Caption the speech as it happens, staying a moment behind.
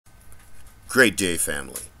Great day,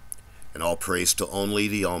 family, and all praise to only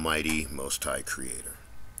the Almighty Most High Creator.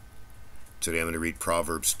 Today I'm going to read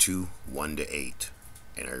Proverbs 2, 1-8,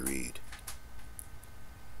 and I read,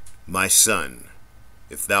 My son,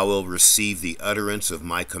 if thou wilt receive the utterance of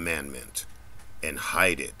my commandment, and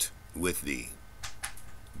hide it with thee,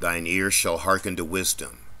 thine ears shall hearken to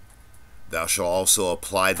wisdom. Thou shalt also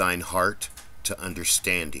apply thine heart to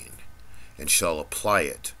understanding, and shall apply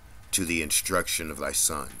it to the instruction of thy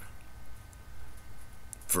son.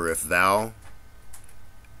 For if thou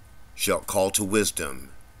shalt call to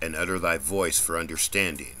wisdom, and utter thy voice for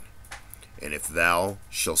understanding, and if thou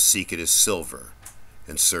shalt seek it as silver,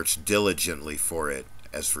 and search diligently for it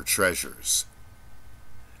as for treasures,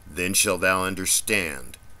 then shalt thou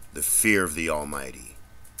understand the fear of the Almighty,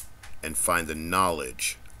 and find the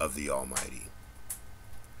knowledge of the Almighty.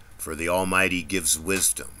 For the Almighty gives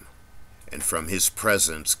wisdom, and from his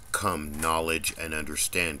presence come knowledge and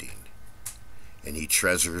understanding. And he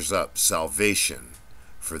treasures up salvation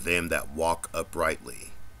for them that walk uprightly.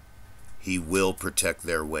 He will protect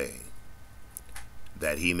their way,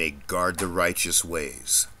 that he may guard the righteous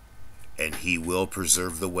ways, and he will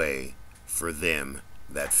preserve the way for them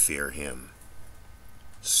that fear him.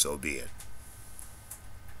 So be it.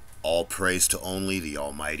 All praise to only the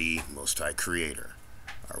Almighty Most High Creator,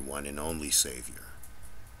 our one and only Savior.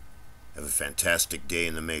 Have a fantastic day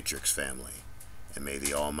in the Matrix, family. And may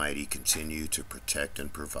the Almighty continue to protect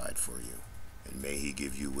and provide for you. And may he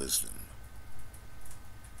give you wisdom.